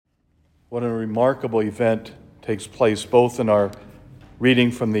What a remarkable event takes place both in our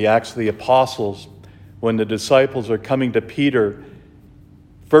reading from the Acts of the Apostles, when the disciples are coming to Peter,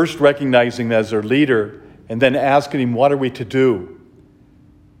 first recognizing him as their leader, and then asking him, what are we to do?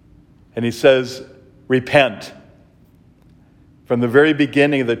 And he says, repent. From the very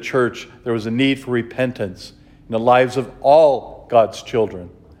beginning of the church, there was a need for repentance in the lives of all God's children.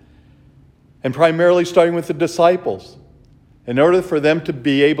 And primarily starting with the disciples. In order for them to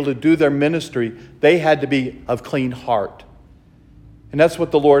be able to do their ministry, they had to be of clean heart. And that's what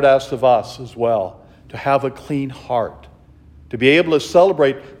the Lord asks of us as well, to have a clean heart. To be able to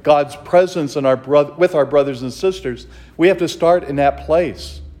celebrate God's presence in with our brothers and sisters, we have to start in that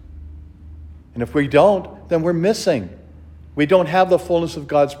place. And if we don't, then we're missing. We don't have the fullness of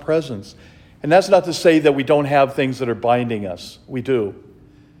God's presence. And that's not to say that we don't have things that are binding us. We do.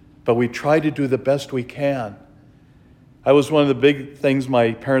 But we try to do the best we can. That was one of the big things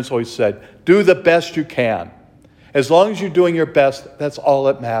my parents always said. Do the best you can. As long as you're doing your best, that's all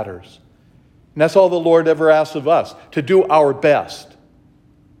that matters. And that's all the Lord ever asks of us, to do our best.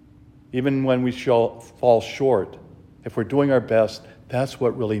 Even when we fall short, if we're doing our best, that's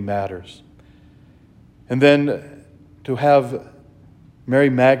what really matters. And then to have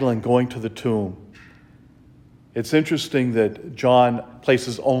Mary Magdalene going to the tomb. It's interesting that John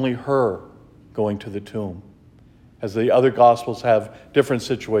places only her going to the tomb, as the other Gospels have different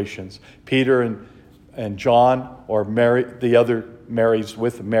situations. Peter and John, or Mary, the other Marys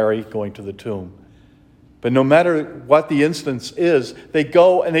with Mary going to the tomb. But no matter what the instance is, they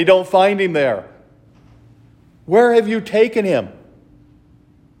go and they don't find him there. Where have you taken him?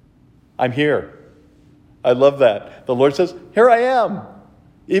 I'm here. I love that. The Lord says, here I am.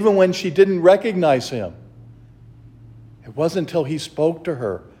 Even when she didn't recognize him. It wasn't until he spoke to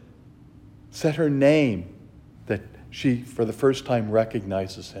her, said her name, that she, for the first time,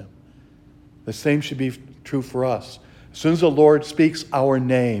 recognizes him. The same should be true for us. As soon as the Lord speaks our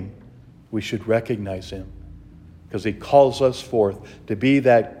name, we should recognize him, because he calls us forth to be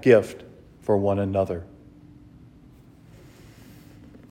that gift for one another.